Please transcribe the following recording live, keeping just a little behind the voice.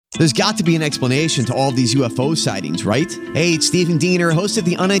There's got to be an explanation to all these UFO sightings, right? Hey, it's Stephen Diener, host of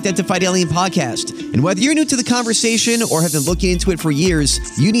the Unidentified Alien Podcast. And whether you're new to the conversation or have been looking into it for years,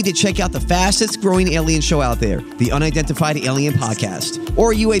 you need to check out the fastest growing alien show out there, the Unidentified Alien Podcast,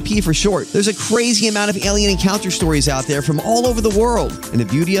 or UAP for short. There's a crazy amount of alien encounter stories out there from all over the world. And the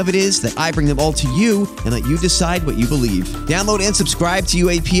beauty of it is that I bring them all to you and let you decide what you believe. Download and subscribe to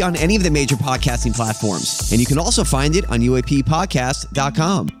UAP on any of the major podcasting platforms. And you can also find it on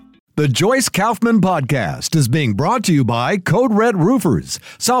UAPpodcast.com. The Joyce Kaufman Podcast is being brought to you by Code Red Roofers,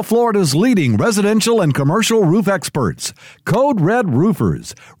 South Florida's leading residential and commercial roof experts. Code Red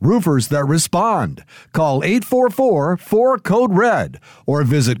Roofers, roofers that respond. Call 844-4-CODE-RED or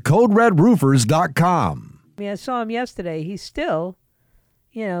visit CodeRedRoofers.com. I mean, I saw him yesterday. He's still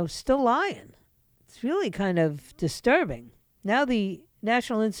lying. It's really kind of disturbing. Now the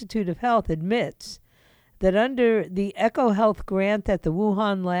National Institute of Health admits that under the EcoHealth grant at the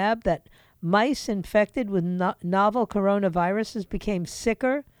Wuhan lab, that mice infected with novel coronaviruses became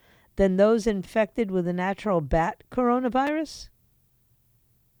sicker than those infected with a natural bat coronavirus?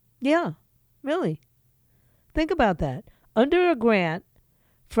 Yeah, really. Think about that. Under a grant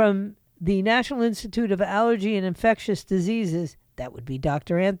from the National Institute of Allergy and Infectious Diseases, that would be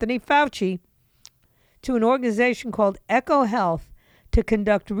Dr. Anthony Fauci, to an organization called EcoHealth, to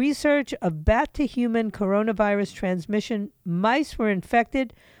conduct research of bat-to-human coronavirus transmission, mice were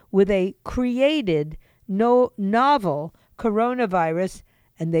infected with a created novel coronavirus,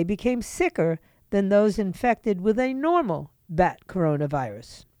 and they became sicker than those infected with a normal bat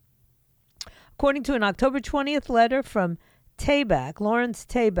coronavirus. According to an October 20th letter from Lawrence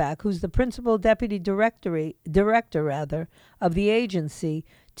Tabak, who's the principal deputy director of the agency,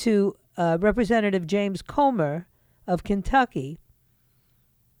 to Representative James Comer of Kentucky,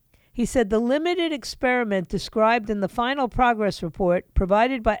 he said the limited experiment described in the final progress report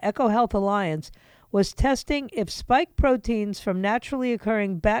provided by EcoHealth Alliance was testing if spike proteins from naturally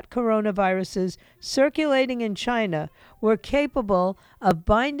occurring bat coronaviruses circulating in China were capable of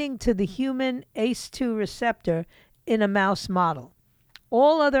binding to the human ACE2 receptor in a mouse model.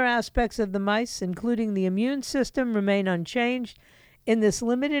 All other aspects of the mice, including the immune system, remain unchanged. In this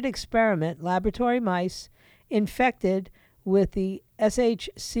limited experiment, laboratory mice infected with the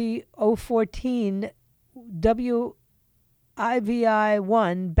SHC-014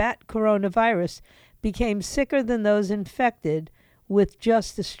 WIVI-1 bat coronavirus became sicker than those infected with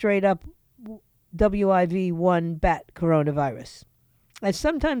just the straight-up WIV-1 bat coronavirus. As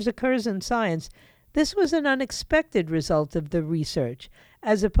sometimes occurs in science, this was an unexpected result of the research,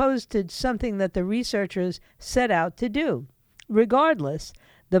 as opposed to something that the researchers set out to do. Regardless,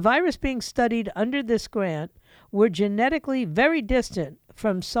 the virus being studied under this grant were genetically very distant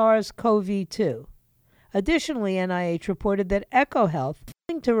from SARS-CoV-2. Additionally, NIH reported that EcoHealth,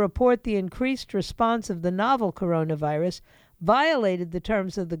 failing to report the increased response of the novel coronavirus, violated the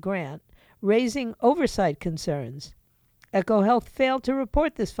terms of the grant, raising oversight concerns. EcoHealth failed to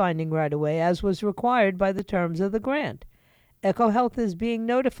report this finding right away, as was required by the terms of the grant. EcoHealth is being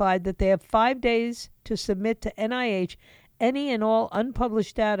notified that they have 5 days to submit to NIH any and all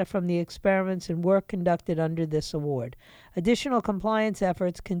unpublished data from the experiments and work conducted under this award. Additional compliance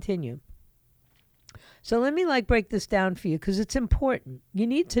efforts continue. So let me break this down for you, because it's important. You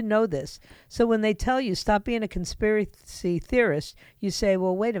need to know this. So when they tell you stop being a conspiracy theorist, you say,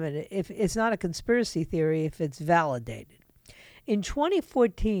 well, wait a minute, if it's not a conspiracy theory if it's validated. In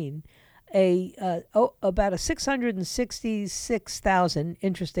 2014, about 666,000,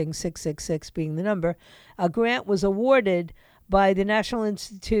 interesting 666 being the number, a grant was awarded by the National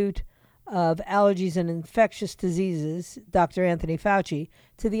Institute of Allergies and Infectious Diseases, Dr. Anthony Fauci,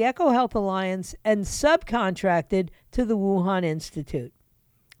 to the EcoHealth Alliance and subcontracted to the Wuhan Institute.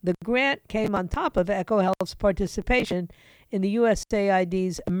 The grant came on top of EcoHealth's participation in the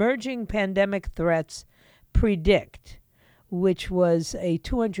USAID's Emerging Pandemic Threats PREDICT, which was a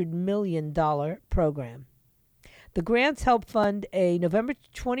 $200 million program. The grants helped fund a November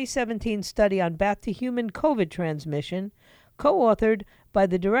 2017 study on bat-to-human COVID transmission, co-authored by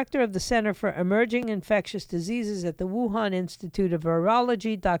the director of the Center for Emerging Infectious Diseases at the Wuhan Institute of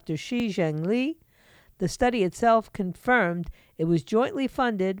Virology, Dr. Shi Zhengli. The study itself confirmed it was jointly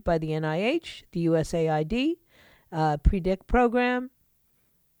funded by the NIH, the USAID, PREDICT program.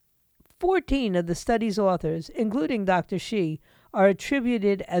 14 of the study's authors, including Dr. Shi, are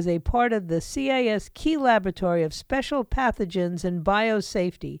attributed as a part of the CIS Key Laboratory of Special Pathogens and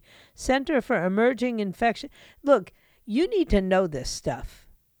Biosafety, Center for Emerging Infection. Look, you need to know this stuff.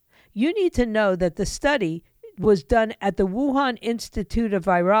 You need to know that the study was done at the Wuhan Institute of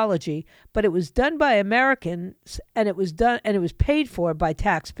Virology, but it was done by Americans and it was paid for by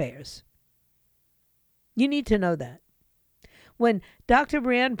taxpayers. You need to know that. When Dr.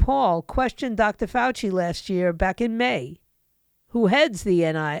 Rand Paul questioned Dr. Fauci last year, back in May, who heads the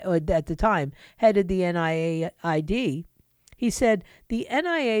or at the time headed the NIAID, he said the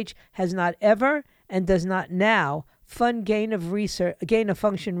NIH has not ever and does not now fund gain of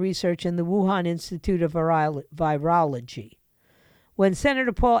function research in the Wuhan Institute of Virology. When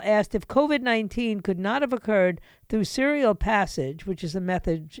Senator Paul asked if COVID-19 could not have occurred through serial passage, which is a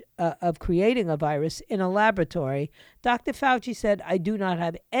method of creating a virus in a laboratory, Dr. Fauci said, "I do not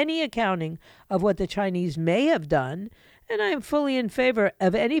have any accounting of what the Chinese may have done, and I am fully in favor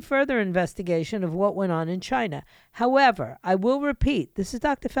of any further investigation of what went on in China. However, I will repeat," this is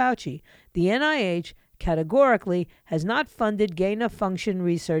Dr. Fauci, "the NIH categorically has not funded gain-of-function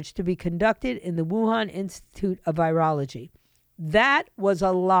research to be conducted in the Wuhan Institute of Virology." That was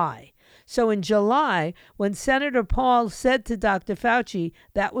a lie. So in July, when Senator Paul said to Dr. Fauci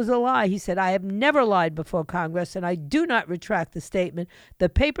that was a lie, he said, "I have never lied before Congress, and I do not retract the statement. The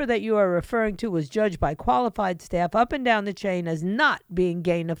paper that you are referring to was judged by qualified staff up and down the chain as not being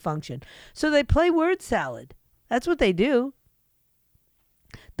gain-of-function." So they play word salad. That's what they do.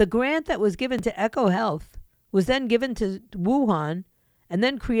 The grant that was given to EcoHealth was then given to Wuhan and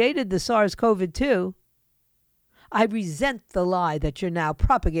then created the SARS-CoV-2. I resent the lie that you're now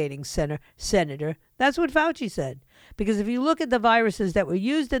propagating, Senator. That's what Fauci said. Because if you look at the viruses that were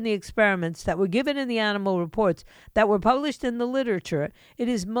used in the experiments, that were given in the animal reports, that were published in the literature, it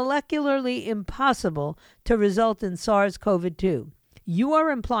is molecularly impossible to result in SARS-CoV-2. You are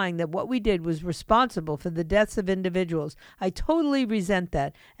implying that what we did was responsible for the deaths of individuals. I totally resent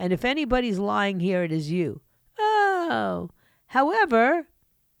that. And if anybody's lying here, it is you. Oh. However,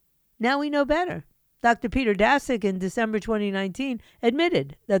 now we know better. Dr. Peter Daszak in December 2019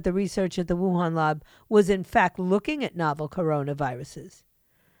 admitted that the research at the Wuhan lab was in fact looking at novel coronaviruses.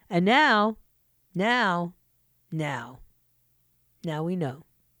 And now we know.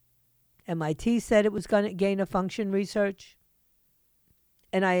 MIT said it was going to gain-of-function research.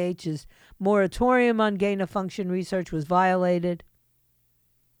 NIH's moratorium on gain-of-function research was violated.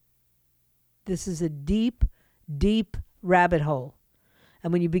 This is a deep, deep rabbit hole.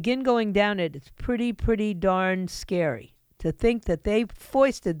 And when you begin going down it, it's pretty darn scary to think that they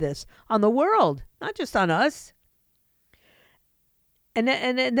foisted this on the world, not just on us. And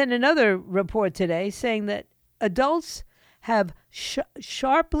then another report today saying that adults have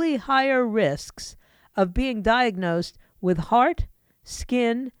sharply higher risks of being diagnosed with heart,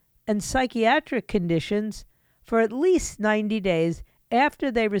 skin, and psychiatric conditions for at least 90 days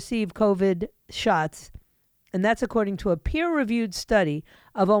after they receive COVID shots. And that's according to a peer-reviewed study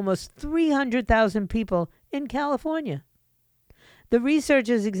of almost 300,000 people in California. The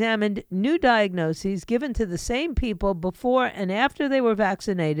researchers examined new diagnoses given to the same people before and after they were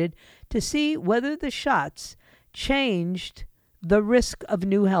vaccinated to see whether the shots changed the risk of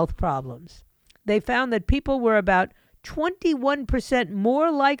new health problems. They found that people were about 21%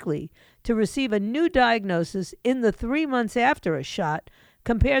 more likely to receive a new diagnosis in the 3 months after a shot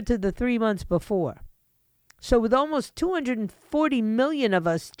compared to the 3 months before. So with almost 240 million of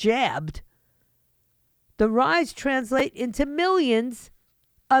us jabbed, the rise translates into millions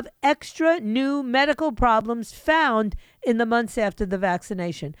of extra new medical problems found in the months after the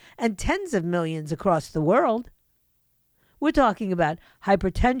vaccination, and tens of millions across the world. We're talking about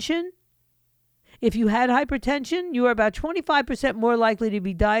hypertension. If you had hypertension, you are about 25% more likely to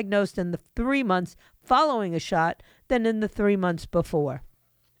be diagnosed in the 3 months following a shot than in the 3 months before.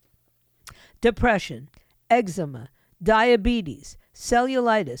 Depression, eczema, diabetes,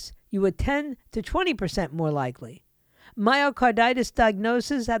 cellulitis, you were 10 to 20% more likely. Myocarditis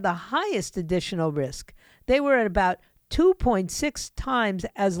diagnosis had the highest additional risk. They were at about 2.6 times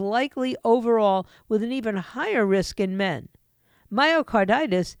as likely overall, with an even higher risk in men.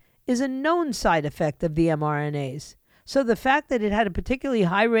 Myocarditis is a known side effect of the mRNAs, so the fact that it had a particularly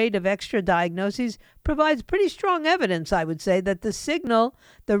high rate of extra diagnoses provides pretty strong evidence, I would say, that the signal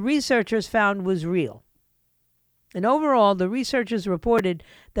the researchers found was real. And overall, the researchers reported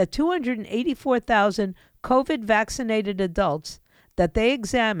that 284,000 COVID-vaccinated adults that they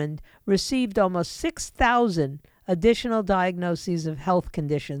examined received almost 6,000 additional diagnoses of health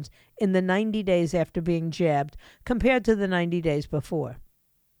conditions in the 90 days after being jabbed compared to the 90 days before.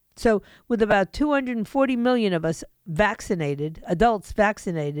 So with about 240 million of us vaccinated, adults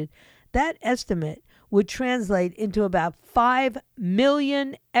vaccinated, that estimate would translate into about 5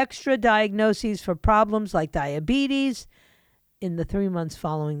 million extra diagnoses for problems like diabetes in the 3 months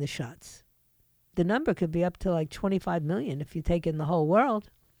following the shots. the number could be up to like 25 million if you take in the whole world.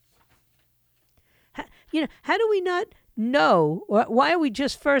 How do we not know? Why are we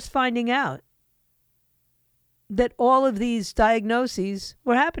just first finding out that all of these diagnoses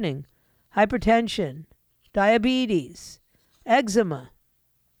were happening? Hypertension, diabetes, eczema.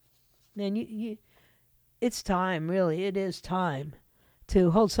 Man, it's time, really. It is time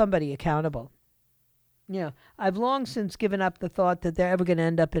to hold somebody accountable. I've long since given up the thought that they're ever going to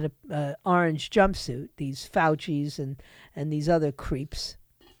end up in an orange jumpsuit, these Faucis and these other creeps.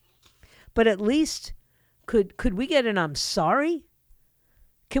 But at least, could we get an I'm sorry?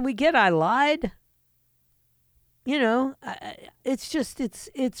 Can we get I lied? It's just,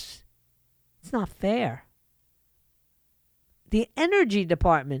 it's not fair. The energy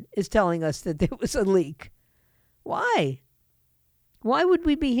department is telling us that there was a leak. Why? Why would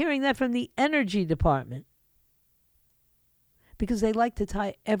we be hearing that from the energy department? Because they like to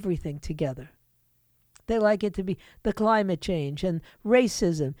tie everything together. They like it to be the climate change and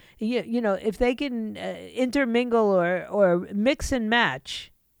racism. If they can intermingle or mix and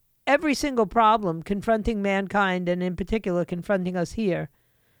match every single problem confronting mankind, and in particular confronting us here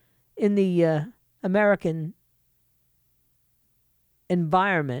in the American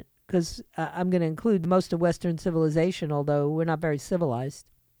environment, because I'm going to include most of Western civilization, although we're not very civilized.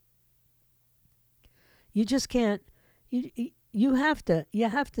 You just can't. You have to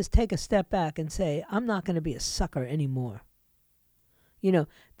take a step back and say, I'm not going to be a sucker anymore.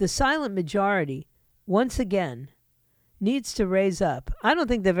 The silent majority, once again, needs to raise up. I don't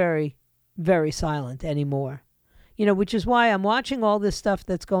think they're very, very silent anymore. Which is why I'm watching all this stuff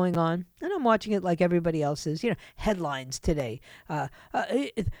that's going on, and I'm watching it like everybody else is. Headlines today.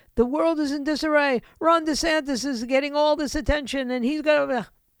 The world is in disarray. Ron DeSantis is getting all this attention, and he's got to...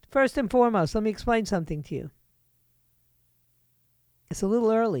 First and foremost, let me explain something to you. It's a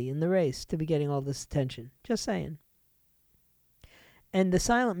little early in the race to be getting all this attention. Just saying. And the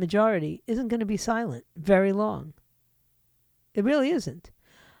silent majority isn't going to be silent very long. It really isn't.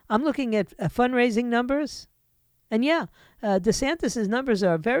 I'm looking at fundraising numbers. And DeSantis' numbers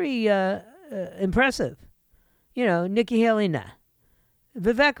are very impressive. Nikki Haley, nah.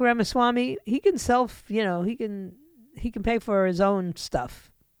 Vivek Ramaswamy, he can he can pay for his own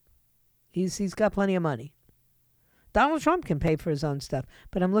stuff. He's got plenty of money. Donald Trump can pay for his own stuff.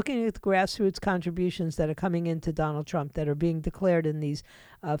 But I'm looking at the grassroots contributions that are coming into Donald Trump that are being declared in these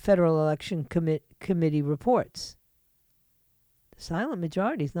Federal Election Committee reports. The silent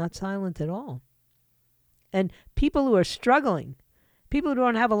majority is not silent at all. And people who are struggling, people who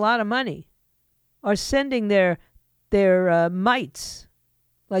don't have a lot of money, are sending their mites,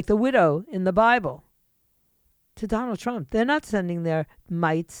 like the widow in the Bible, to Donald Trump. They're not sending their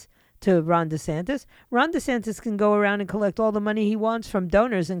mites to Ron DeSantis. Ron DeSantis can go around and collect all the money he wants from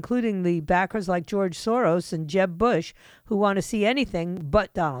donors, including the backers like George Soros and Jeb Bush, who want to see anything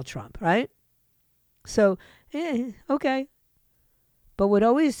but Donald Trump, right? So, okay. But what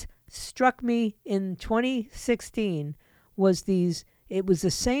always struck me in 2016 was it was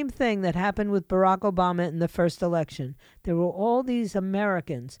the same thing that happened with Barack Obama in the first election. There were all these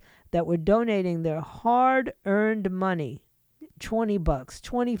Americans that were donating their hard-earned money, $20,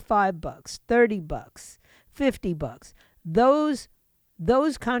 $25, $30, $50.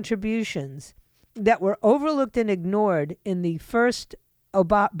 Those contributions that were overlooked and ignored in the first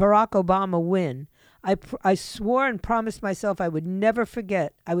Barack Obama win, I swore and promised myself I would never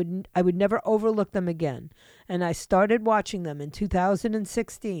forget. I would never overlook them again. And I started watching them in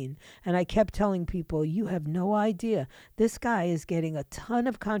 2016, and I kept telling people, you have no idea. This guy is getting a ton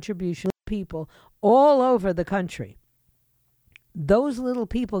of contributions from people all over the country. Those little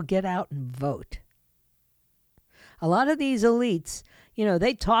people get out and vote. A lot of these elites,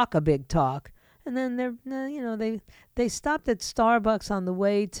 they talk a big talk, and then they stopped at Starbucks on the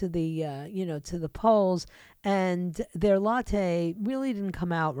way to the polls, and their latte really didn't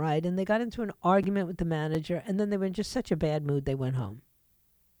come out right, and they got into an argument with the manager, and then they were in just such a bad mood they went home.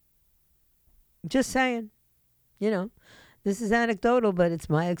 Just saying, this is anecdotal, but it's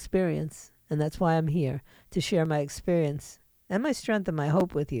my experience, and that's why I'm here, to share my experience and my strength and my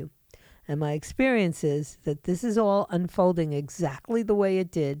hope with you. And my experience is that this is all unfolding exactly the way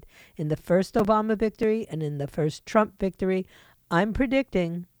it did in the first Obama victory and in the first Trump victory. I'm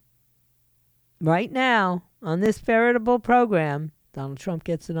predicting right now on this veritable program, Donald Trump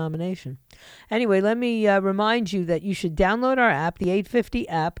gets the nomination. Anyway, let me remind you that you should download our app, the 850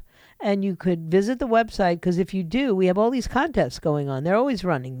 app, and you could visit the website, because if you do, we have all these contests going on. They're always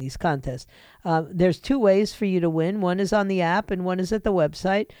running these contests. There's two ways for you to win. One is on the app and one is at the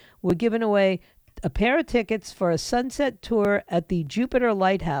website. We're giving away a pair of tickets for a sunset tour at the Jupiter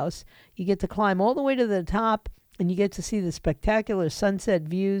Lighthouse. You get to climb all the way to the top, and you get to see the spectacular sunset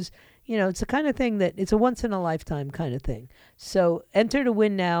views. You know, it's the kind of thing that it's a once-in-a-lifetime kind of thing. So enter to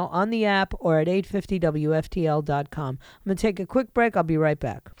win now on the app or at 850WFTL.com. I'm going to take a quick break. I'll be right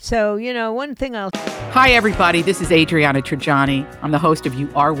back. So, you know, one thing I'll... Hi, everybody. This is Adriana Trajani. I'm the host of You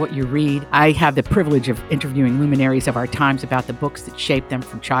Are What You Read. I have the privilege of interviewing luminaries of our times about the books that shaped them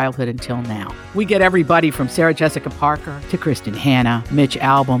from childhood until now. We get everybody from Sarah Jessica Parker to Kristen Hanna, Mitch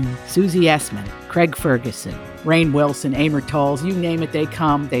Albom, Susie Essman, Craig Ferguson, Rainn Wilson, Amor Tolls, you name it, they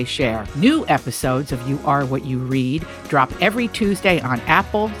come, they share. New episodes of You Are What You Read drop every Tuesday on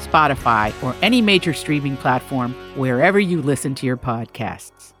Apple, Spotify, or any major streaming platform wherever you listen to your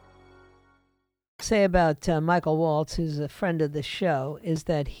podcasts. Say about Michael Waltz, who's a friend of the show, is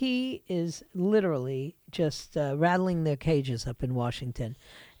that he is literally just rattling their cages up in Washington.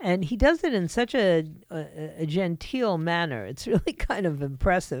 And he does it in such a genteel manner. It's really kind of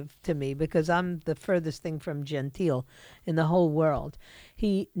impressive to me because I'm the furthest thing from genteel in the whole world.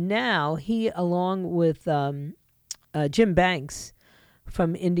 He along with Jim Banks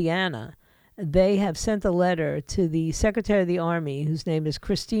from Indiana, they have sent a letter to the Secretary of the Army, whose name is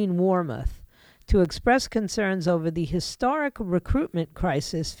Christine Wormuth, to express concerns over the historic recruitment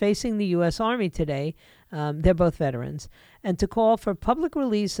crisis facing the U.S. Army today. They're both veterans. And to call for public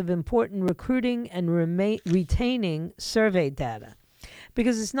release of important recruiting and retaining survey data.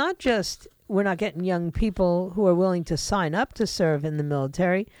 Because it's not just we're not getting young people who are willing to sign up to serve in the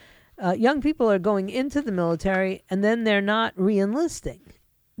military. Young people are going into the military and then they're not re-enlisting.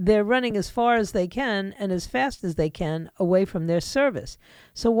 They're running as far as they can and as fast as they can away from their service.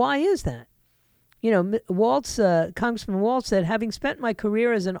 So why is that? You know, Congressman Waltz said, having spent my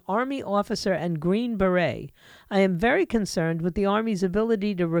career as an Army officer and Green Beret, I am very concerned with the Army's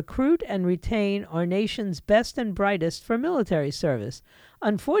ability to recruit and retain our nation's best and brightest for military service.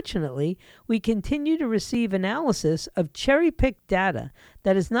 Unfortunately, we continue to receive analysis of cherry-picked data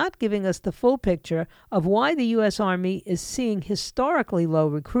that is not giving us the full picture of why the U.S. Army is seeing historically low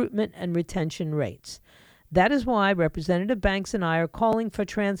recruitment and retention rates. That is why Representative Banks and I are calling for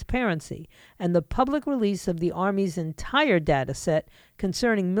transparency and the public release of the Army's entire data set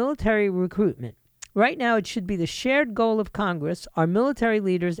concerning military recruitment. Right now, it should be the shared goal of Congress, our military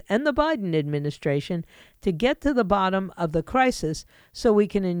leaders, and the Biden administration to get to the bottom of the crisis so we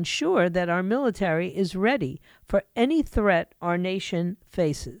can ensure that our military is ready for any threat our nation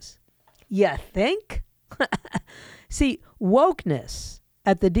faces. You think? See, wokeness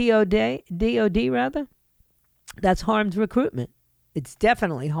at the DOD, that's harmed recruitment. It's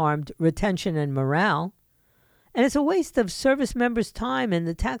definitely harmed retention and morale. And it's a waste of service members' time and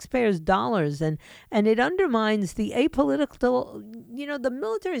the taxpayers' dollars. And it undermines the apolitical, the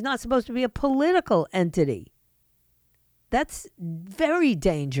military is not supposed to be a political entity. That's very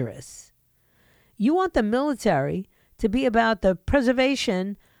dangerous. You want the military to be about the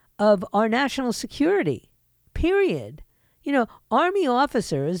preservation of our national security, period. Army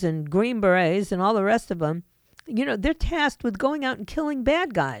officers and Green Berets and all the rest of them, they're tasked with going out and killing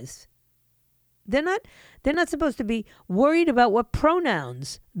bad guys. They're not supposed to be worried about what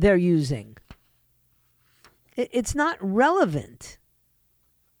pronouns they're using. It's not relevant.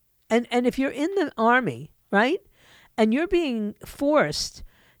 And if you're in the Army, right, and you're being forced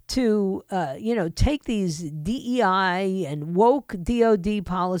to, take these DEI and woke DOD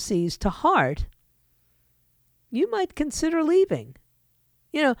policies to heart, you might consider leaving.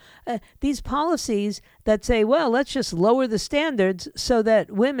 These policies that say, well, let's just lower the standards so that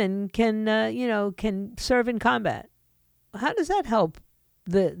women can serve in combat. How does that help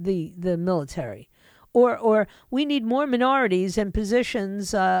the military? Or we need more minorities in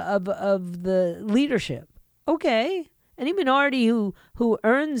positions of the leadership. Okay, any minority who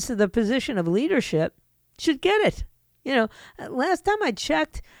earns the position of leadership should get it. Last time I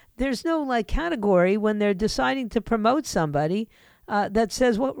checked, there's no category when they're deciding to promote somebody that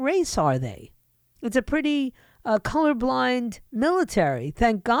says, what race are they? It's a pretty colorblind military,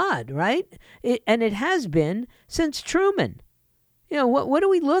 thank God, right? And it has been since Truman. What are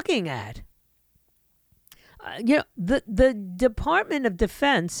we looking at? The Department of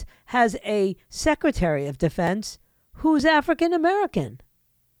Defense has a Secretary of Defense who's African American.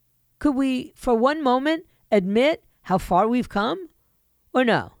 Could we, for one moment, admit how far we've come? Or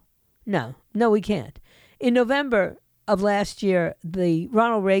no? No, we can't. In November of last year, the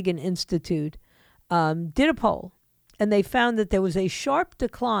Ronald Reagan Institute did a poll, and they found that there was a sharp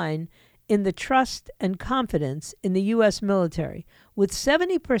decline in the trust and confidence in the U.S. military, with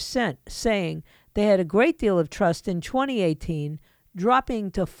 70% saying they had a great deal of trust in 2018,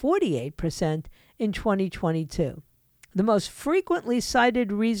 dropping to 48% in 2022. The most frequently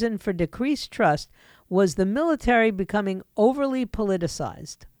cited reason for decreased trust was the military becoming overly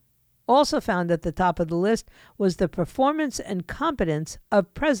politicized. Also found at the top of the list was the performance and competence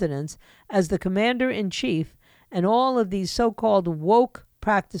of presidents as the commander-in-chief, and all of these so-called woke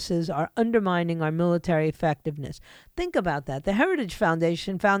practices are undermining our military effectiveness. Think about that. The Heritage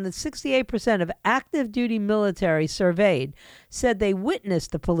Foundation found that 68% of active duty military surveyed said they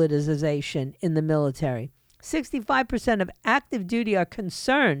witnessed the politicization in the military. 65% of active duty are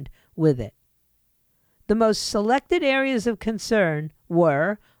concerned with it. The most selected areas of concern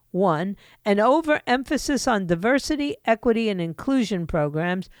were: 1, an overemphasis on diversity, equity, and inclusion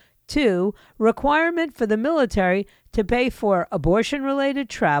programs. 2, requirement for the military to pay for abortion-related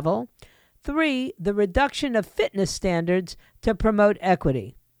travel. 3, the reduction of fitness standards to promote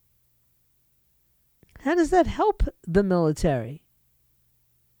equity. How does that help the military?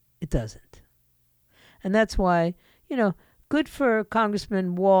 It doesn't. And that's why, good for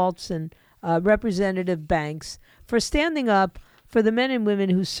Congressman Waltz and Representative Banks for standing up for the men and women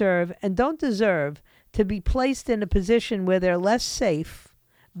who serve and don't deserve to be placed in a position where they're less safe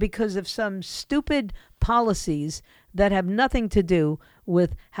because of some stupid policies that have nothing to do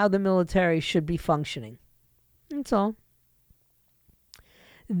with how the military should be functioning. That's all.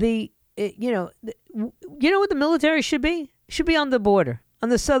 You know what the military should be? It should be on the border, on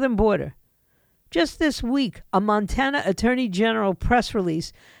the southern border. Just this week, a Montana Attorney General press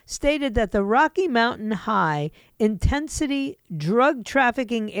release stated that the Rocky Mountain High Intensity Drug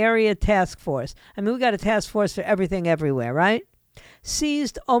Trafficking Area Task Force, we got a task force for everything everywhere, right?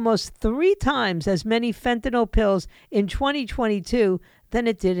 Seized almost 3 times as many fentanyl pills in 2022 than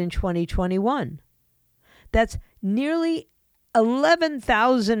it did in 2021. That's nearly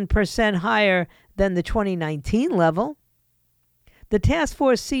 11,000% higher than the 2019 level. The task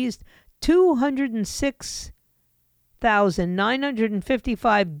force seized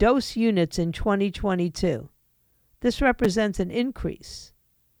 206,955 dose units in 2022. This represents an increase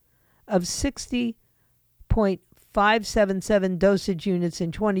of 60.577 dosage units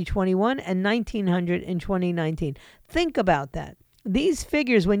in 2021 and 1,900 in 2019. Think about that. These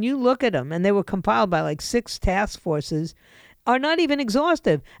figures, when you look at them, and they were compiled by like 6 task forces, are not even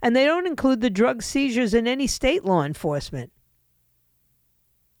exhaustive, and they don't include the drug seizures in any state law enforcement.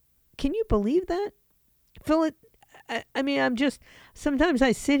 Can you believe that? Phil, sometimes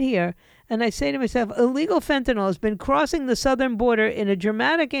I sit here and I say to myself, illegal fentanyl has been crossing the southern border in a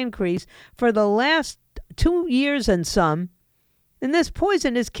dramatic increase for the last 2 years and some, and this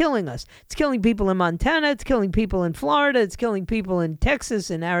poison is killing us. It's killing people in Montana, it's killing people in Florida, it's killing people in Texas,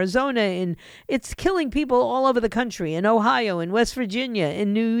 in Arizona, it's killing people all over the country, in Ohio, in West Virginia,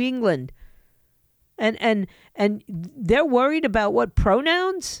 in New England. And they're worried about what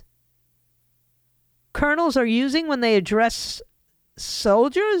pronouns colonels are using when they address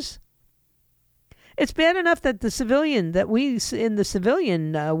soldiers. It's bad enough that we in the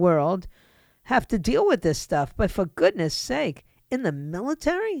civilian world have to deal with this stuff, but for goodness sake, in the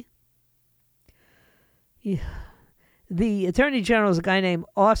military? Yeah. The Attorney General is a guy named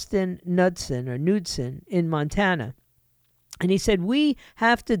Austin Knudsen in Montana. And he said, we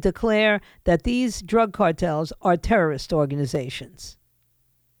have to declare that these drug cartels are terrorist organizations.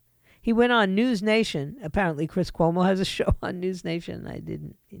 He went on News Nation. Apparently, Chris Cuomo has a show on News Nation. I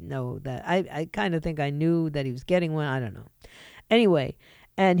didn't know that. I kind of think I knew that he was getting one. I don't know. Anyway,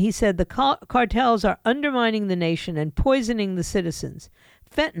 and he said the cartels are undermining the nation and poisoning the citizens.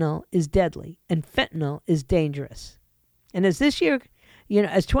 Fentanyl is deadly, and fentanyl is dangerous. And as this year,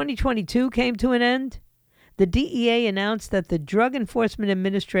 as 2022 came to an end, the DEA announced that the Drug Enforcement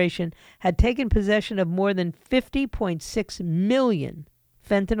Administration had taken possession of more than 50.6 million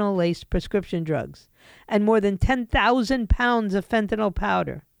fentanyl-laced prescription drugs and more than 10,000 pounds of fentanyl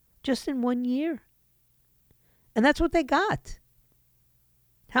powder just in 1 year. And that's what they got.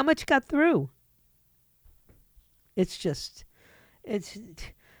 How much got through? It's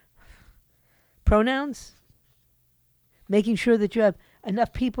pronouns, making sure that you have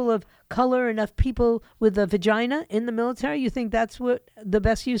enough people of color, enough people with a vagina in the military. You think that's what the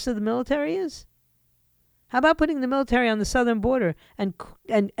best use of the military is? How about putting the military on the southern border and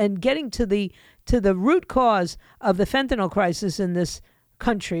getting to the root cause of the fentanyl crisis in this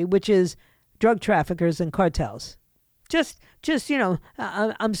country, which is drug traffickers and cartels?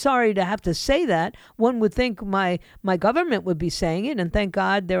 I'm sorry to have to say that. One would think my government would be saying it, and thank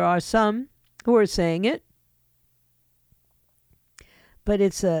God there are some who are saying it. But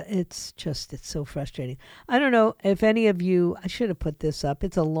it's so frustrating. I don't know if any of you, I should have put this up.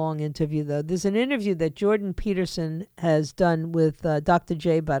 It's a long interview, though. There's an interview that Jordan Peterson has done with Dr.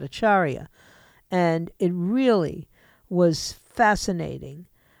 Jay Bhattacharya. And it really was fascinating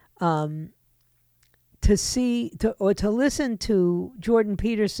to see or to listen to Jordan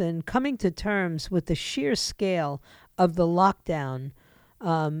Peterson coming to terms with the sheer scale of the lockdown,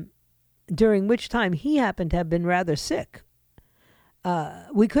 during which time he happened to have been rather sick.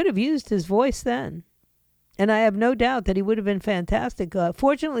 We could have used his voice then, and I have no doubt that he would have been fantastic.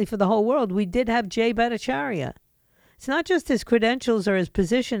 Fortunately for the whole world, we did have Jay Bhattacharya. It's not just his credentials or his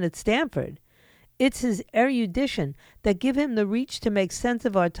position at Stanford. It's his erudition that give him the reach to make sense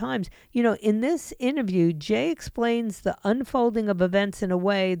of our times. You know, in this interview, Jay explains the unfolding of events in a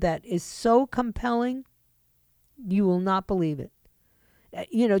way that is so compelling, you will not believe it.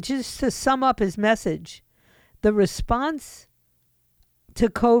 You know, just to sum up his message, the response to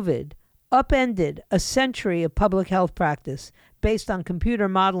COVID upended a century of public health practice based on computer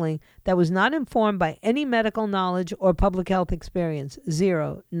modeling that was not informed by any medical knowledge or public health experience.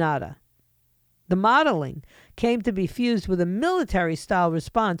 Zero, nada. The modeling came to be fused with a military-style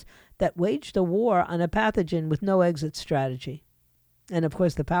response that waged a war on a pathogen with no exit strategy. And, of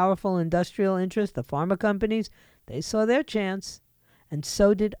course, the powerful industrial interests, the pharma companies, they saw their chance, and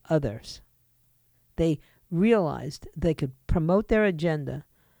so did others. They realized they could promote their agenda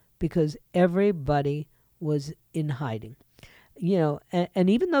because everybody was in hiding. You know, and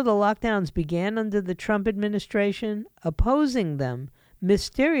even though the lockdowns began under the Trump administration, opposing them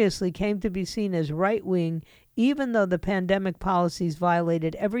mysteriously came to be seen as right-wing, even though the pandemic policies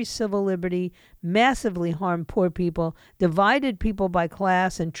violated every civil liberty, massively harmed poor people, divided people by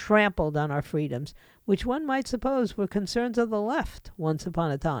class, and trampled on our freedoms, which one might suppose were concerns of the left once upon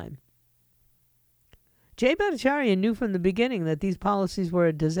a time. Jay Bhattacharya knew from the beginning that these policies were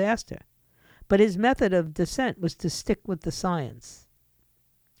a disaster, but his method of dissent was to stick with the science.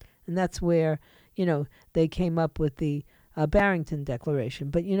 And that's where, you know, they came up with the Barrington Declaration.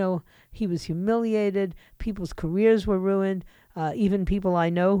 But, you know, he was humiliated. People's careers were ruined. Even people I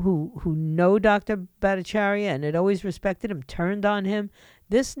know who know Dr. Bhattacharya and had always respected him turned on him.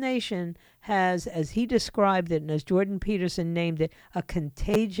 This nation has, as he described it and as Jordan Peterson named it, a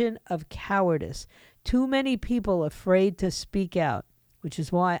contagion of cowardice. Too many people afraid to speak out, which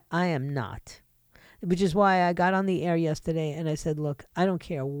is why I am not. Which is why I got on the air yesterday and I said, look, I don't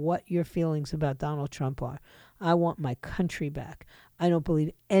care what your feelings about Donald Trump are. I want my country back. I don't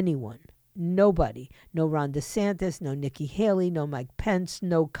believe anyone, nobody, no Ron DeSantis, no Nikki Haley, no Mike Pence,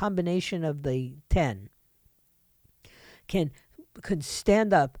 no combination of the 10 could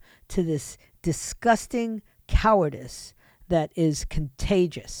stand up to this disgusting cowardice that is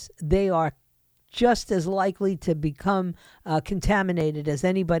contagious. They are just as likely to become contaminated as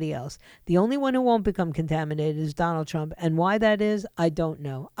anybody else. The only one who won't become contaminated is Donald Trump. And why that is, I don't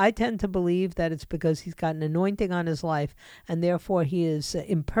know. I tend to believe that it's because he's got an anointing on his life, and therefore he is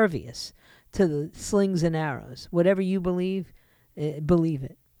impervious to the slings and arrows. Whatever you believe, believe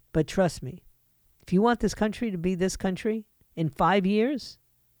it. But trust me, if you want this country to be this country in 5 years,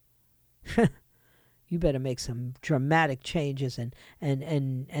 you better make some dramatic changes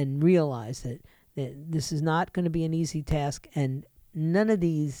and realize that this is not going to be an easy task, and none of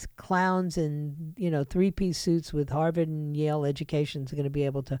these clowns in, you know, three-piece suits with Harvard and Yale educations are going to be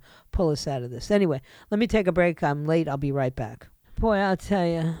able to pull us out of this. Anyway, let me take a break. I'm late. I'll be right back. Boy, I'll tell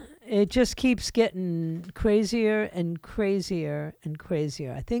you, it just keeps getting crazier and crazier and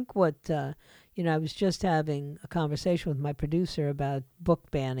crazier. I think what, I was just having a conversation with my producer about book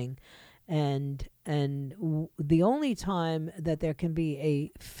banning. And the only time that there can be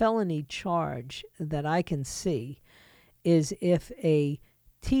a felony charge that I can see is if a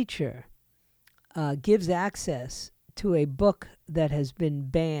teacher gives access to a book that has been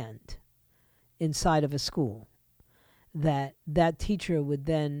banned inside of a school. That teacher would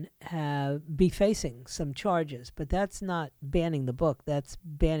then be facing some charges. But that's not banning the book. That's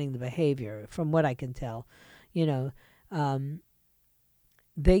banning the behavior, from what I can tell.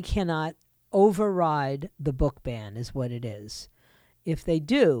 They cannot override the book ban is what it is. If they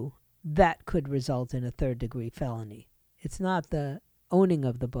do, that could result in a third-degree felony. It's not the owning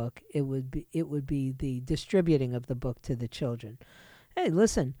of the book. It would be the distributing of the book to the children. Hey,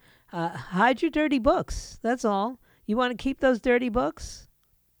 listen, hide your dirty books. That's all. You want to keep those dirty books?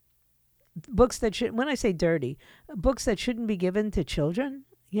 Books that should, when I say dirty, books that shouldn't be given to children.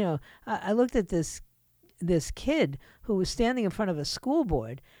 I looked at this kid who was standing in front of a school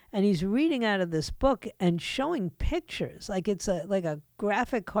board, and he's reading out of this book and showing pictures like it's like a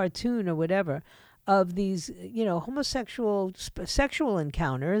graphic cartoon or whatever of these, homosexual sexual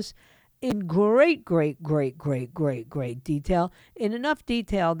encounters, in great detail, in enough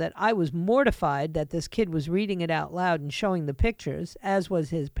detail that I was mortified that this kid was reading it out loud and showing the pictures, as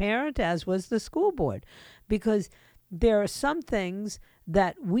was his parent, as was the school board, because there are some things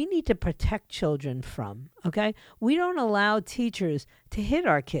that we need to protect children from, okay? We don't allow teachers to hit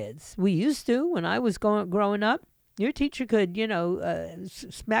our kids. We used to when I was growing up. Your teacher could,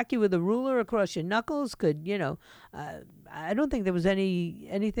 smack you with a ruler across your knuckles, I don't think there was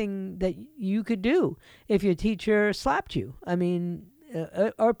anything that you could do if your teacher slapped you. I mean,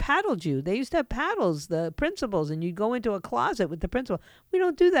 or paddled you. They used to have paddles, the principals, and you'd go into a closet with the principal. We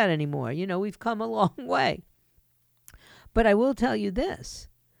don't do that anymore. We've come a long way. But I will tell you this.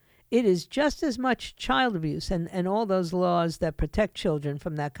 It is just as much child abuse and all those laws that protect children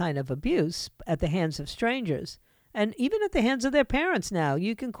from that kind of abuse at the hands of strangers, and even at the hands of their parents now.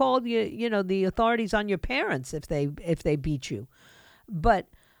 You can call the authorities on your parents if they beat you. But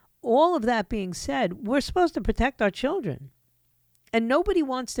all of that being said, we're supposed to protect our children. And nobody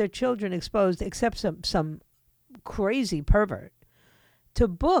wants their children exposed except some crazy pervert to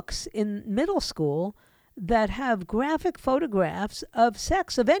books in middle school that have graphic photographs of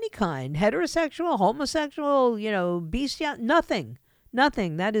sex of any kind, heterosexual, homosexual, bestial, nothing.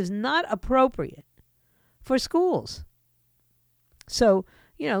 That is not appropriate for schools. So,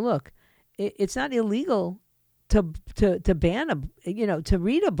 look, it's not illegal to ban to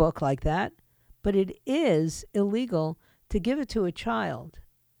read a book like that, but it is illegal to give it to a child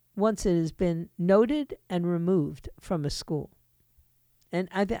once it has been noted and removed from a school. And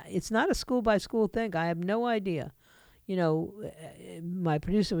it's not a school-by-school thing. I have no idea. My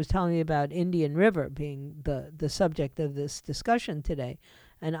producer was telling me about Indian River being the subject of this discussion today.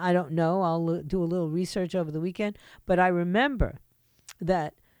 And I don't know. I'll do a little research over the weekend. But I remember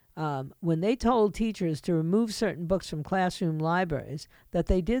that when they told teachers to remove certain books from classroom libraries, that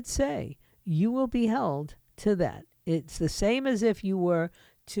they did say, you will be held to that. It's the same as if you were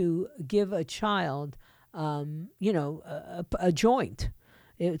to give a child, a joint.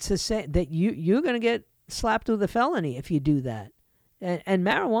 It's the same that you're going to get slapped with a felony if you do that. And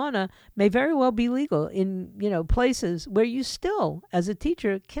marijuana may very well be legal in, places where you still, as a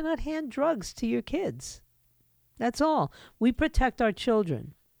teacher, cannot hand drugs to your kids. That's all. We protect our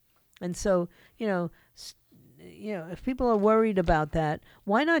children. And so, if people are worried about that,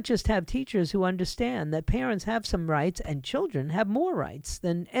 why not just have teachers who understand that parents have some rights and children have more rights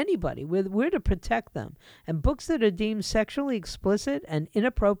than anybody? We're to protect them. And books that are deemed sexually explicit and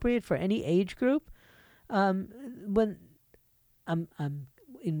inappropriate for any age group, when I'm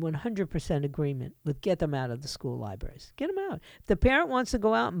in 100% agreement with get them out of the school libraries. Get them out. If the parent wants to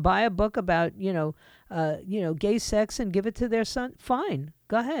go out and buy a book about, gay sex and give it to their son, fine.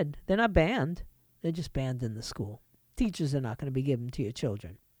 Go ahead. They're not banned. They're just banned in the school. Teachers are not going to be given to your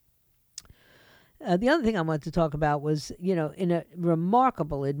children. The other thing I wanted to talk about was, in a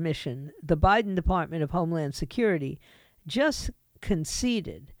remarkable admission, the Biden Department of Homeland Security just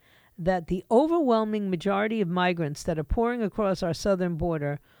conceded that the overwhelming majority of migrants that are pouring across our southern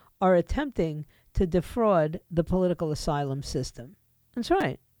border are attempting to defraud the political asylum system. That's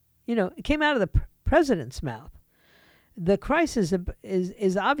right. It came out of the president's mouth. The crisis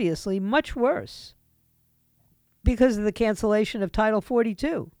is obviously much worse because of the cancellation of Title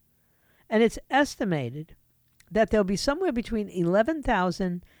 42. And it's estimated that there'll be somewhere between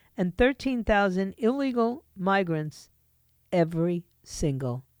 11,000 and 13,000 illegal migrants every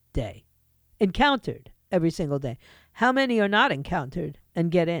single day. Encountered every single day. How many are not encountered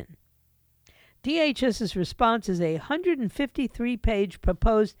and get in? DHS's response is a 153-page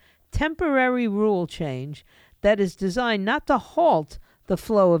proposed temporary rule change that is designed not to halt the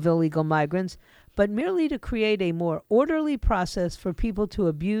flow of illegal migrants, but merely to create a more orderly process for people to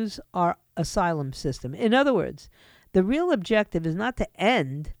abuse our asylum system. In other words, the real objective is not to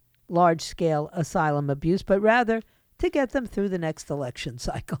end large-scale asylum abuse, but rather to get them through the next election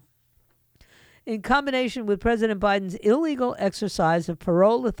cycle. In combination with President Biden's illegal exercise of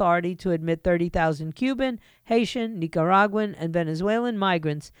parole authority to admit 30,000 Cuban, Haitian, Nicaraguan, and Venezuelan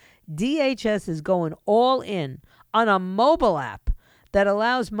migrants, DHS is going all in on a mobile app that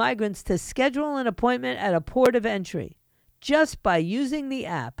allows migrants to schedule an appointment at a port of entry. Just by using the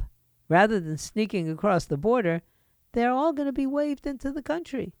app, rather than sneaking across the border, they're all going to be waved into the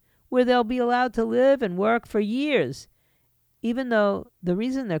country, where they'll be allowed to live and work for years, even though the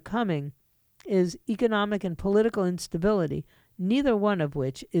reason they're coming is economic and political instability, neither one of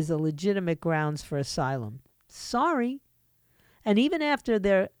which is a legitimate grounds for asylum. Sorry. And even after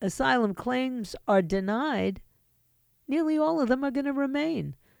their asylum claims are denied, nearly all of them are going to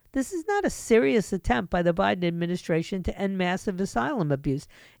remain. This is not a serious attempt by the Biden administration to end massive asylum abuse.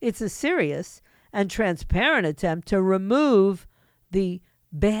 It's a serious and transparent attempt to remove the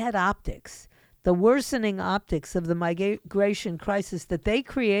bad optics, the worsening optics of the migration crisis that they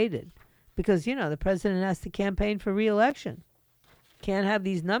created. Because, the president has to campaign for re-election. Can't have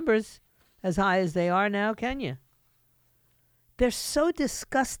these numbers as high as they are now, can you? They're so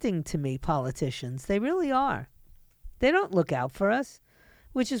disgusting to me, politicians. They really are. They don't look out for us,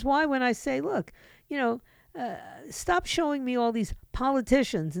 which is why when I say, look, stop showing me all these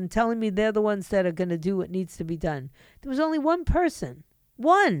politicians and telling me they're the ones that are going to do what needs to be done. There was only one person,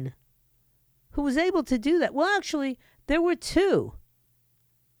 who was able to do that. Well, actually, there were two.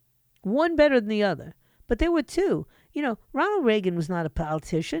 One better than the other. But there were two. Ronald Reagan was not a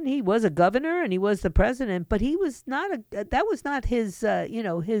politician. He was a governor and he was the president, but he was not that was not his,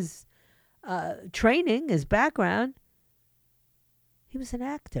 his training, his background. He was an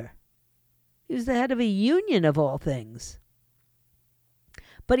actor. He was the head of a union of all things.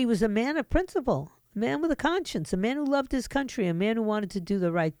 But he was a man of principle, a man with a conscience, a man who loved his country, a man who wanted to do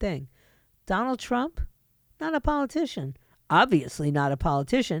the right thing. Donald Trump, not a politician. Obviously not a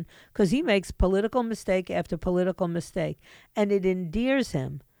politician, because he makes political mistake after political mistake. And it endears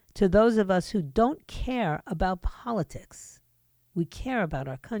him to those of us who don't care about politics. We care about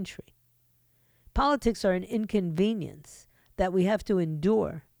our country. Politics are an inconvenience that we have to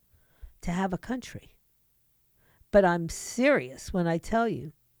endure to have a country. But I'm serious when I tell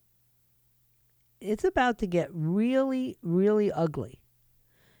you, it's about to get really, really ugly.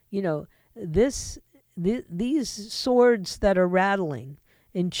 These swords that are rattling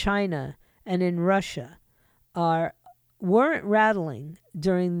in China and in Russia weren't rattling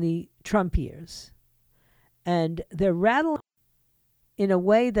during the Trump years. And they're rattling in a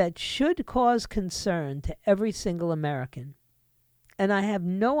way that should cause concern to every single American. And I have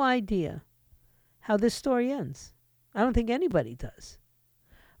no idea how this story ends. I don't think anybody does.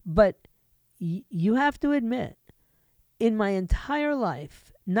 But you have to admit, in my entire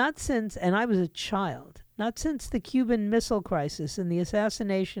life, not since, and I was a child, not since the Cuban Missile Crisis and the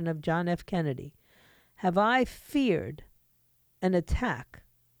assassination of John F. Kennedy, have I feared an attack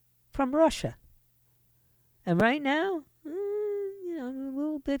from Russia. And right now, I'm a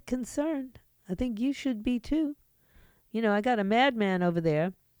little bit concerned. I think you should be too. I got a madman over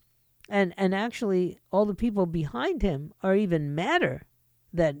there, and actually all the people behind him are even madder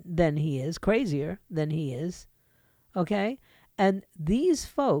than he is, crazier than he is. Okay? And these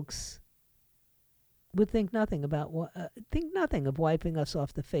folks would think nothing of wiping us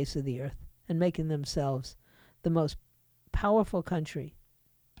off the face of the earth and making themselves the most powerful country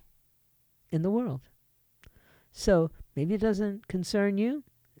in the world. So maybe it doesn't concern you.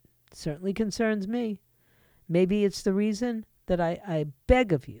 It certainly concerns me. Maybe it's the reason that I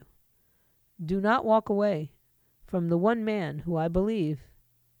beg of you, do not walk away from the one man who I believe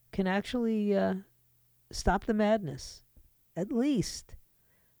can actually stop the madness. At least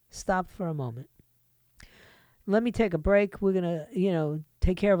stop for a moment. Let me take a break. We're going to,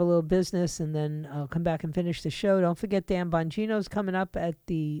 take care of a little business, and then I'll come back and finish the show. Don't forget Dan Bongino's coming up at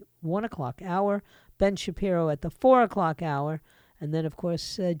the 1 o'clock hour, Ben Shapiro at the 4 o'clock hour, and then, of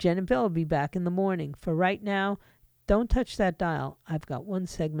course, Jen and Bill will be back in the morning. For right now, don't touch that dial. I've got one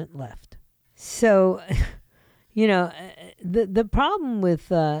segment left. So, the problem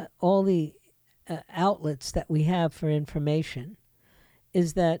with all the outlets that we have for information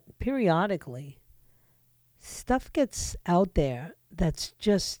is that periodically stuff gets out there that's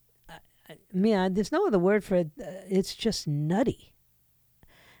just, there's no other word for it. It's just nutty.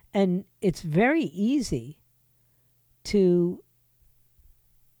 And it's very easy to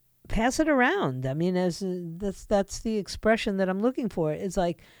pass it around. That's the expression that I'm looking for. It's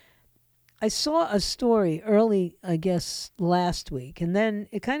like, I saw a story early, I guess, last week, and then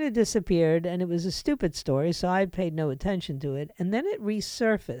it kind of disappeared, and it was a stupid story, so I paid no attention to it. And then it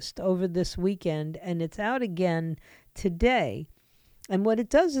resurfaced over this weekend, and it's out again today. And what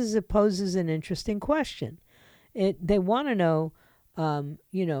it does is it poses an interesting question. They want to know,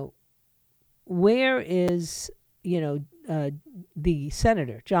 where is, the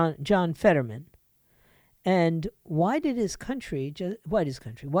senator, John Fetterman? And why did his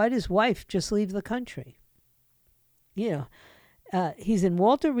wife just leave the country? He's in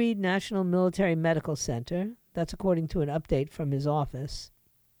Walter Reed National Military Medical Center. That's according to an update from his office.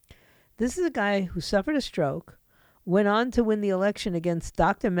 This is a guy who suffered a stroke, went on to win the election against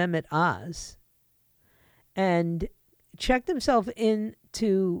Dr. Mehmet Oz, and checked himself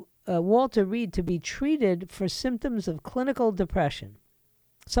into Walter Reed to be treated for symptoms of clinical depression,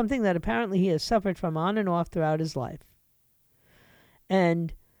 something that apparently he has suffered from on and off throughout his life.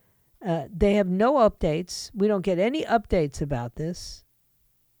 And They have no updates. We don't get any updates about this.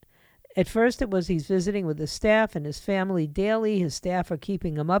 At first, it was he's visiting with his staff and his family daily. His staff are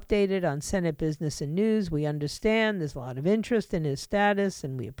keeping him updated on Senate business and news. We understand there's a lot of interest in his status,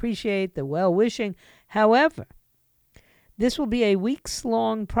 and we appreciate the well-wishing. However, this will be a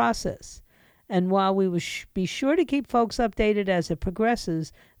weeks-long process. And while we will be sure to keep folks updated as it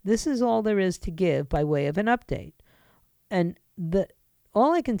progresses, this is all there is to give by way of an update. And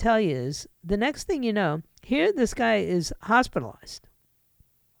all I can tell you is, the next thing you know, here this guy is hospitalized.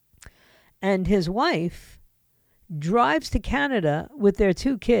 And his wife drives to Canada with their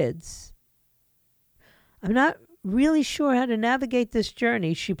 2 kids. I'm not really sure how to navigate this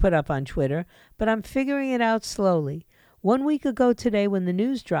journey, she put up on Twitter, but I'm figuring it out slowly. 1 week ago today, when the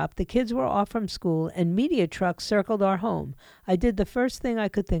news dropped, the kids were off from school and media trucks circled our home. I did the first thing I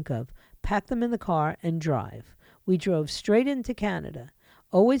could think of, pack them in the car and drive. We drove straight into Canada.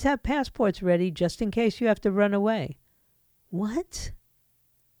 Always have passports ready just in case you have to run away. What?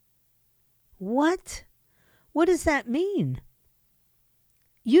 What? What does that mean?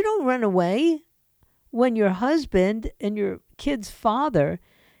 You don't run away when your husband and your kid's father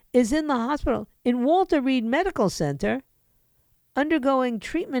is in the hospital in Walter Reed Medical Center undergoing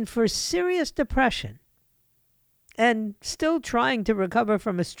treatment for serious depression and still trying to recover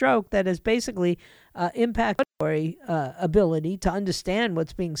from a stroke that has basically impacted his ability to understand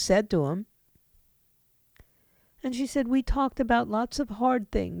what's being said to him. And she said, we talked about lots of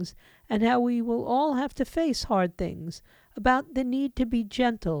hard things and how we will all have to face hard things, about the need to be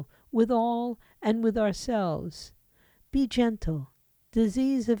gentle with all and with ourselves. Be gentle.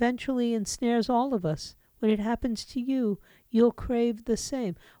 Disease eventually ensnares all of us. When it happens to you, you'll crave the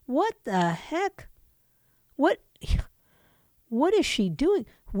same. What the heck? What is she doing?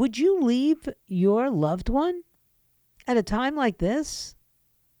 Would you leave your loved one at a time like this?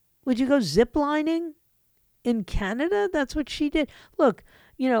 Would you go ziplining in Canada? That's what she did. Look,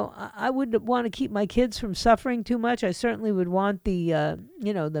 I would want to keep my kids from suffering too much. I certainly would want the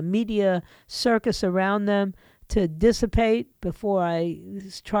media circus around them to dissipate before I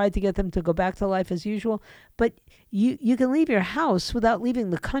tried to get them to go back to life as usual. But you can leave your house without leaving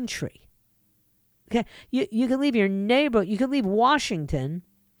the country. Okay, you can leave your neighborhood. You can leave Washington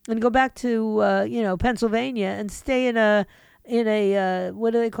and go back to Pennsylvania and stay in a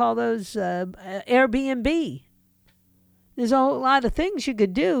what do they call those, Airbnb. There's a whole lot of things you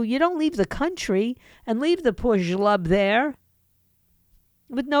could do. You don't leave the country and leave the poor schlub there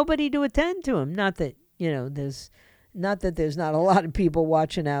with nobody to attend to him. Not that there's not a lot of people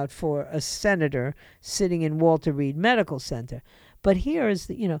watching out for a senator sitting in Walter Reed Medical Center. But here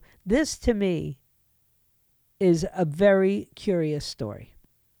is this to me is a very curious story.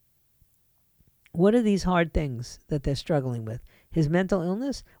 What are these hard things that they're struggling with? His mental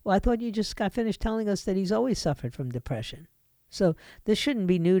illness? Well, I thought you just got finished telling us that he's always suffered from depression. So this shouldn't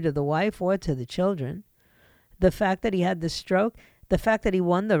be new to the wife or to the children. The fact that he had the stroke, the fact that he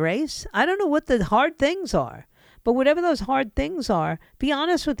won the race, I don't know what the hard things are. But whatever those hard things are, be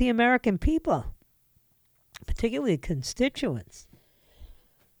honest with the American people, particularly constituents.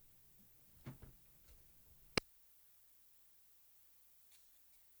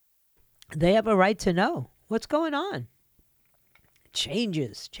 They have a right to know what's going on.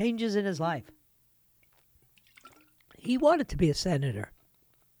 Changes in his life. He wanted to be a senator.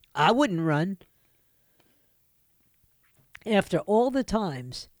 I wouldn't run. After all the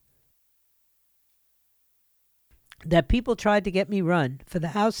times that people tried to get me run for the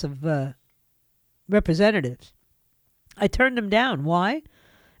House of Representatives, I turned them down. Why?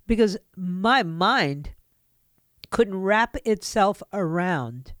 Because my mind couldn't wrap itself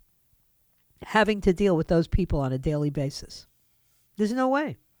around having to deal with those people on a daily basis. There's no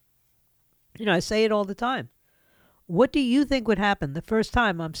way. I say it all the time. What do you think would happen the first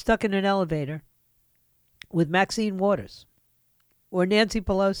time I'm stuck in an elevator with Maxine Waters or Nancy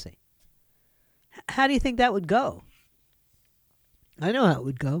Pelosi? How do you think that would go? I know how it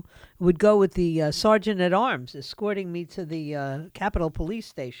would go. It would go with the sergeant at arms escorting me to the Capitol Police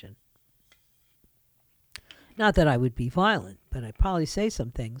Station. Not that I would be violent, but I'd probably say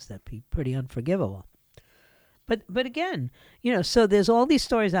some things that'd be pretty unforgivable. But again, so there's all these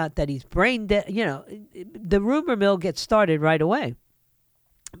stories out that he's brain dead. The rumor mill gets started right away.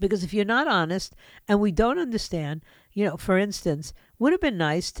 Because if you're not honest and we don't understand, for instance, would have been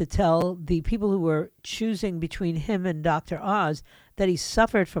nice to tell the people who were choosing between him and Dr. Oz that he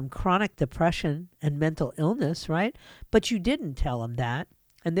suffered from chronic depression and mental illness, right? But you didn't tell him that.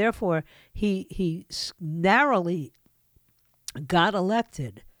 And therefore, he narrowly got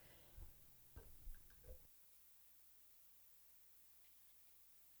elected.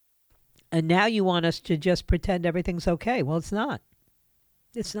 And now you want us to just pretend everything's okay. Well, it's not.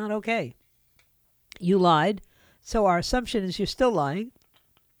 It's not okay. You lied. So our assumption is you're still lying.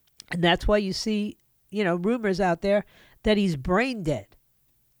 And that's why you see, rumors out there that he's brain dead.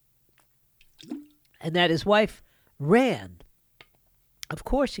 And that his wife ran. Of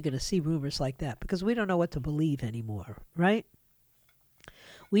course you're going to see rumors like that because we don't know what to believe anymore, right?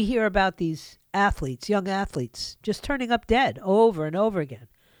 We hear about these athletes, young athletes, just turning up dead over and over again.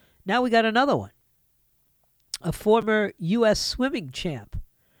 Now we got another one. A former U.S. swimming champ,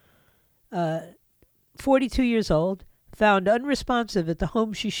 42 years old, found unresponsive at the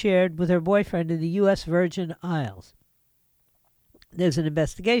home she shared with her boyfriend in the U.S. Virgin Isles. There's an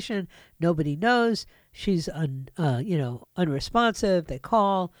investigation. Nobody knows. She's unresponsive. They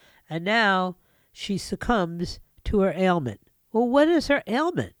call. And now she succumbs to her ailment. Well, what is her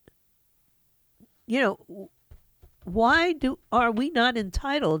ailment? Why are we not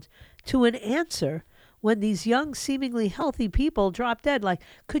entitled to an answer when these young, seemingly healthy people drop dead? Like,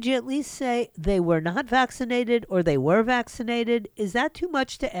 could you at least say they were not vaccinated or they were vaccinated? Is that too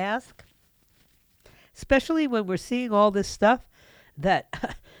much to ask? Especially when we're seeing all this stuff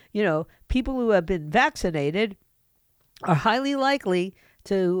that, people who have been vaccinated are highly likely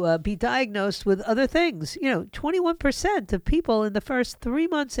to be diagnosed with other things. 21% of people in the first 3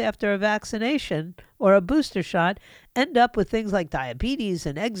 months after a vaccination or a booster shot end up with things like diabetes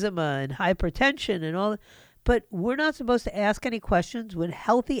and eczema and hypertension and all that. But we're not supposed to ask any questions when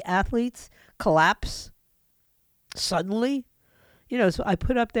healthy athletes collapse suddenly. So I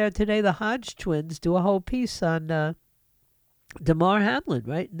put up there today the Hodge twins do a whole piece on Damar Hamlin,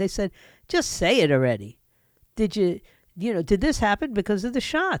 right? And they said, just say it already. Did this happen because of the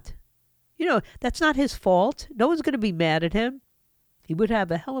shot? That's not his fault. No one's going to be mad at him. He would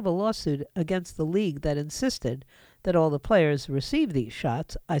have a hell of a lawsuit against the league that insisted that all the players receive these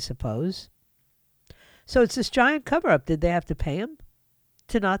shots, I suppose. So it's this giant cover-up. Did they have to pay him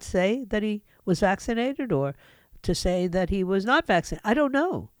to not say that he was vaccinated or to say that he was not vaccinated? I don't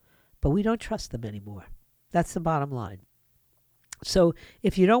know. But we don't trust them anymore. That's the bottom line. So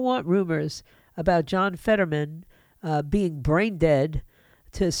if you don't want rumors about John Fetterman being brain dead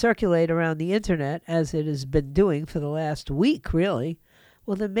to circulate around the internet, as it has been doing for the last week, really,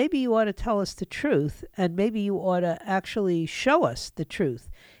 well, then maybe you ought to tell us the truth, and maybe you ought to actually show us the truth.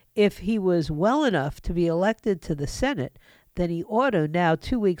 If he was well enough to be elected to the Senate, then he ought to now,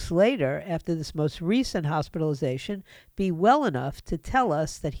 2 weeks later, after this most recent hospitalization, be well enough to tell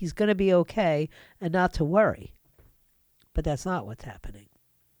us that he's going to be okay and not to worry. But that's not what's happening.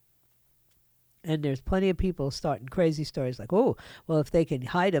 And there's plenty of people starting crazy stories like, oh, well, if they can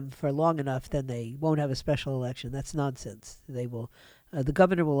hide him for long enough, then they won't have a special election. That's nonsense. They will, the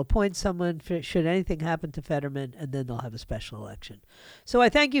governor will appoint someone should anything happen to Fetterman, and then they'll have a special election. So I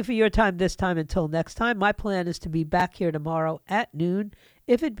thank you for your time this time. Until next time, my plan is to be back here tomorrow at noon,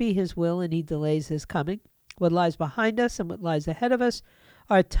 if it be his will and he delays his coming. What lies behind us and what lies ahead of us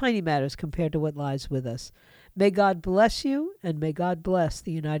are tiny matters compared to what lies with us. May God bless you, and may God bless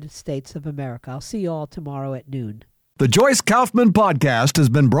the United States of America. I'll see you all tomorrow at noon. The Joyce Kaufman Podcast has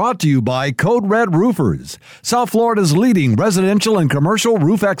been brought to you by Code Red Roofers, South Florida's leading residential and commercial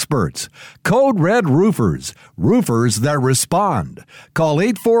roof experts. Code Red Roofers, roofers that respond. Call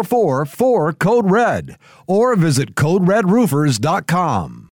 844-4-CODE-RED or visit CodeRedRoofers.com.